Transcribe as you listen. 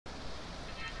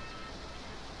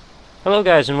Hello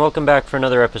guys, and welcome back for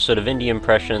another episode of Indie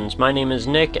Impressions. My name is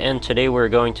Nick, and today we're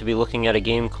going to be looking at a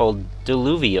game called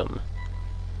Diluvium.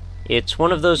 It's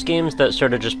one of those games that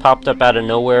sort of just popped up out of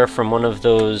nowhere from one of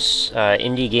those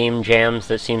indie game jams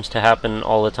that seems to happen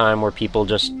all the time where people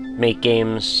just make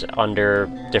games under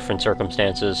different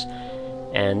circumstances.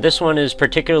 And this one is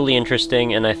particularly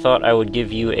interesting, and I thought I would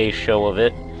give you a show of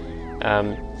it.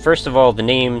 First of all, the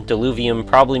name Diluvium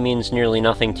probably means nearly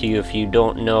nothing to you if you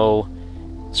don't know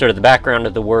sort of the background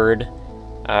of the word,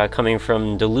 coming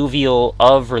from diluvial,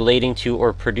 of, relating to,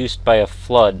 or produced by a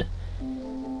flood.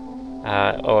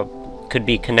 Or could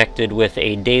be connected with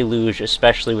a deluge,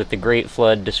 especially with the Great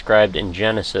Flood described in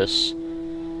Genesis.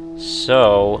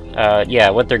 So, yeah,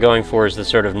 what they're going for is the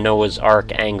sort of Noah's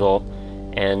Ark angle,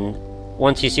 and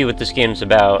once you see what this game's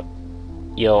about,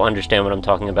 you'll understand what I'm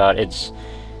talking about. It's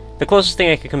the closest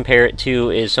thing I could compare it to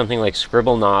is something like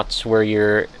Scribblenauts, where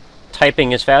you're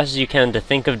typing as fast as you can to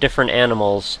think of different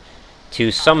animals to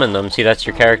summon them. See, that's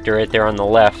your character right there on the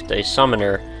left, a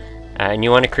summoner, and you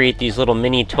want to create these little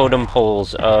mini totem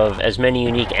poles of as many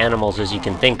unique animals as you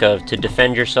can think of to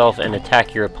defend yourself and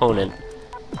attack your opponent.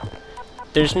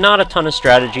 There's not a ton of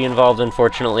strategy involved,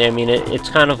 unfortunately. I mean, it's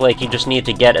kind of like you just need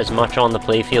to get as much on the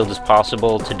playfield as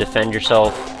possible to defend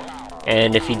yourself,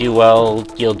 and if you do well,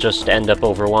 you'll just end up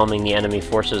overwhelming the enemy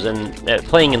forces. And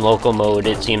playing in local mode,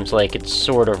 it seems like it's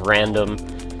sort of random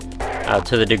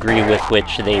to the degree with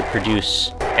which they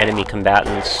produce enemy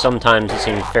combatants. Sometimes it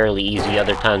seems fairly easy,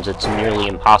 other times it's nearly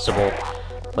impossible.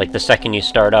 Like the second you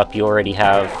start up, you already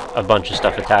have a bunch of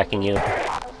stuff attacking you.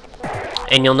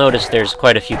 And you'll notice there's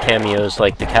quite a few cameos,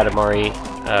 like the Katamari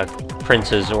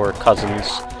princes or cousins,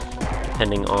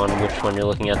 depending on which one you're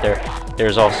looking at there.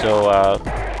 There's also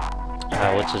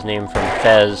what's his name from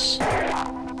Fez,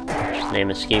 which his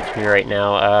name escapes me right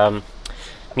now.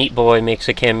 Meat Boy makes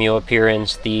a cameo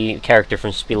appearance. The character from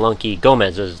Spelunky,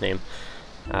 Gomez is his name,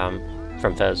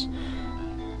 from Fez.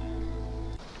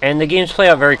 And the games play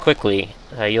out very quickly.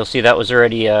 You'll see that was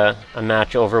already a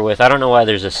match over with. I don't know why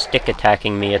there's a stick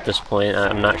attacking me at this point.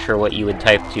 I'm not sure what you would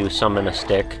type to summon a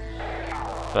stick,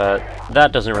 but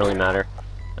that doesn't really matter.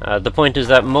 The point is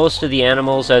that most of the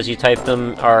animals, as you type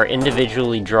them, are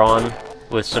individually drawn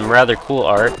with some rather cool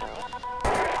art,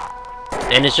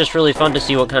 and it's just really fun to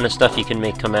see what kind of stuff you can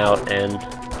make come out and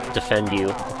defend you.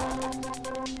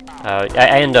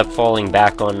 I end up falling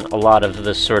back on a lot of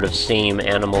the sort of same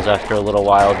animals after a little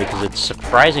while because it's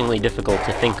surprisingly difficult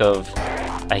to think of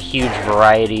a huge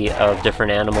variety of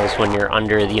different animals when you're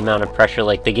under the amount of pressure.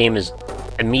 Like, the game is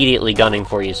immediately gunning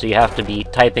for you, so you have to be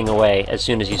typing away as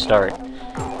soon as you start.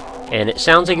 And it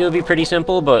sounds like it would be pretty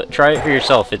simple, but try it for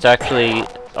yourself. It's actually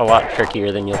a lot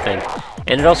trickier than you'll think.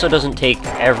 And it also doesn't take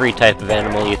every type of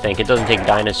animal you think. It doesn't take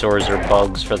dinosaurs or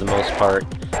bugs for the most part.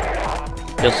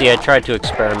 You'll see I tried to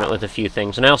experiment with a few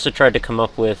things, and I also tried to come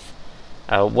up with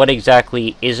what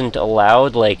exactly isn't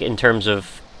allowed, like in terms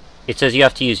of, it says you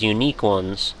have to use unique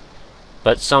ones,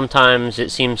 but sometimes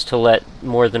it seems to let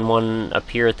more than one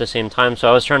appear at the same time, so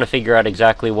I was trying to figure out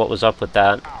exactly what was up with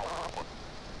that.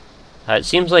 It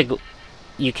seems like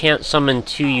you can't summon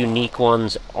two unique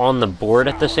ones on the board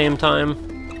at the same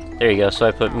time. There you go, so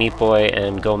I put Meat Boy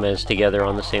and Gomez together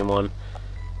on the same one.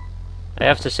 I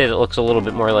have to say that looks a little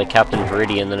bit more like Captain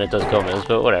Viridian than it does Gomez,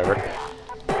 but whatever.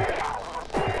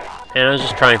 And I was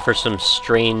just trying for some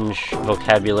strange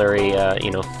vocabulary,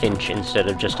 you know, finch instead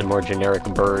of just a more generic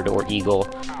bird or eagle.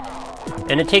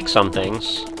 And it takes some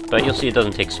things, but you'll see it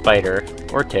doesn't take spider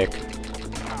or tick.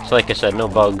 So like I said, no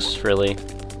bugs, really.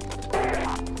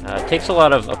 It takes a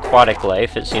lot of aquatic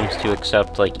life. It seems to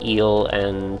accept like eel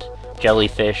and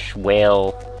jellyfish,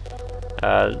 whale,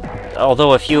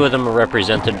 although a few of them are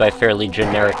represented by fairly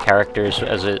generic characters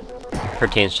as it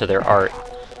pertains to their art.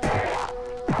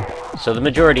 So the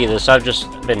majority of this, I've just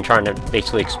been trying to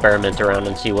basically experiment around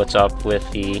and see what's up with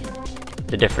the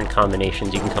different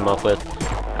combinations you can come up with.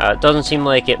 It doesn't seem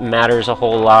like it matters a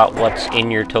whole lot what's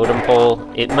in your totem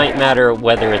pole. It might matter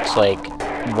whether it's like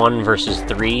 1 versus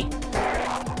 3,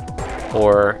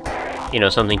 or, you know,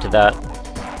 something to that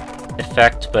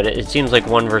effect, but it seems like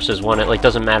 1 versus 1, it like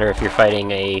doesn't matter if you're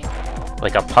fighting a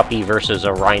puppy versus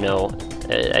a rhino.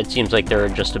 It seems like they're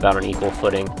just about on equal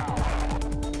footing.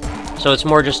 So it's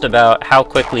more just about how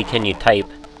quickly can you type.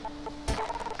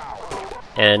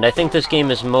 And I think this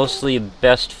game is mostly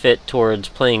best fit towards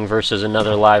playing versus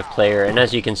another live player, and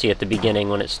as you can see at the beginning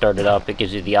when it started up, it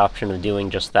gives you the option of doing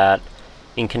just that.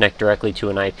 You can connect directly to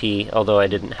an IP, although I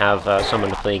didn't have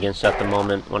someone to play against at the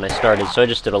moment when I started, so I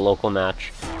just did a local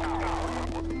match.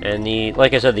 And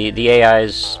like I said, the AI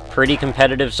is pretty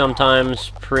competitive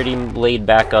sometimes, pretty laid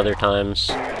back other times.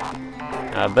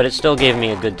 but it still gave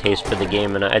me a good taste for the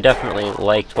game, and I definitely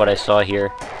liked what I saw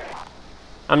here.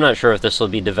 I'm not sure if this will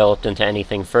be developed into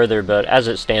anything further, but as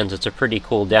it stands, it's a pretty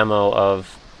cool demo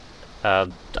of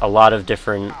a lot of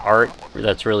different art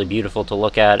that's really beautiful to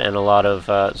look at, and a lot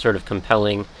of sort of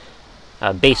compelling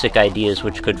basic ideas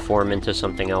which could form into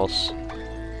something else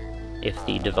if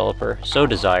the developer so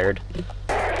desired.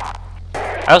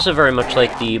 I also very much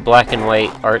like the black and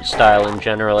white art style in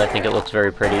general. I think it looks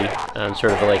very pretty,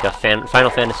 sort of like a Final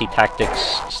Fantasy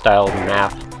Tactics style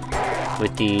map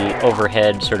with the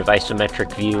overhead sort of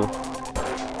isometric view.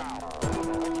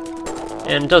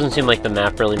 And it doesn't seem like the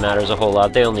map really matters a whole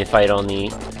lot. They only fight on the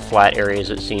flat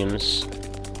areas, it seems.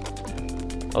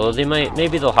 Although they might,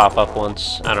 maybe they'll hop up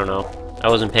once, I don't know. I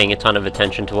wasn't paying a ton of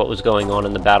attention to what was going on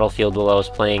in the battlefield while I was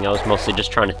playing. I was mostly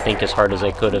just trying to think as hard as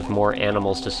I could of more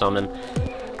animals to summon.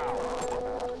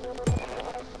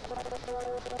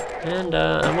 And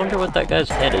I wonder what that guy's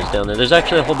head is down there. There's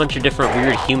actually a whole bunch of different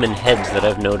weird human heads that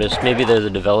I've noticed. Maybe they're the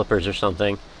developers or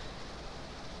something.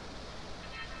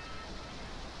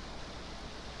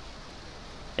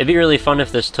 It'd be really fun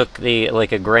if this took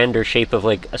like a grander shape of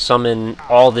like summon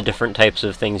all the different types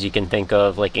of things you can think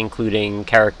of, like including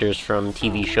characters from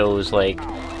TV shows, like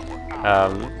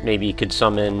maybe you could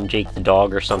summon Jake the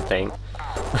dog or something.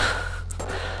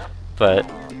 But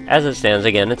as it stands,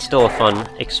 again, it's still a fun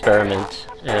experiment,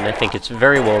 and I think it's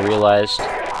very well realized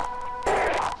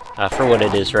for what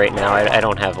it is right now. I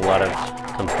don't have a lot of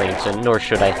complaints, and nor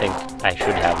should I think I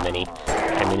should have many.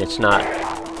 I mean, it's not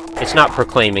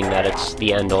proclaiming that it's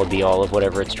the end-all be-all of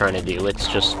whatever it's trying to do. It's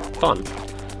just fun.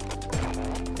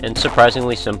 And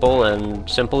surprisingly simple, and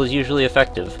simple is usually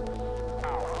effective.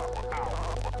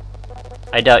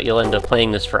 I doubt you'll end up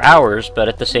playing this for hours, but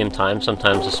at the same time,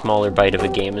 sometimes a smaller bite of a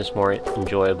game is more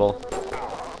enjoyable.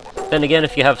 Then again,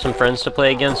 if you have some friends to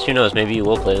play against, who knows, maybe you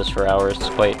will play this for hours. It's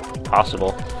quite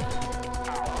possible.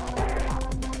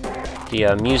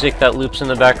 The music that loops in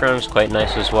the background is quite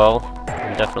nice as well.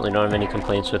 I definitely don't have any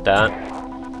complaints with that.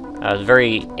 It's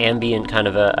very ambient, kind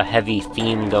of a heavy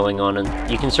theme going on, and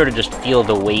you can sort of just feel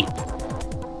the weight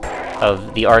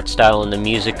of the art style and the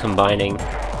music combining.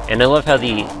 And I love how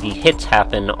the hits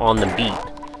happen on the beat.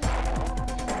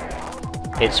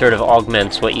 It sort of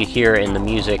augments what you hear in the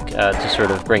music to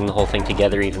sort of bring the whole thing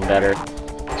together even better.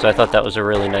 So I thought that was a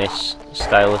really nice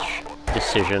stylistic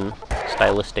decision.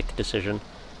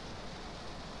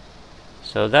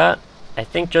 So that, I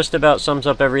think, just about sums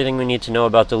up everything we need to know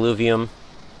about Diluvium.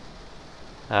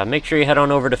 Make sure you head on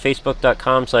over to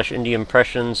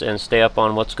facebook.com/indieimpressions and stay up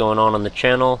on what's going on the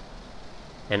channel.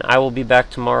 And I will be back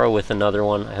tomorrow with another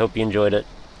one. I hope you enjoyed it.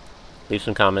 Leave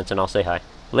some comments and I'll say hi.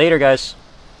 Later, guys!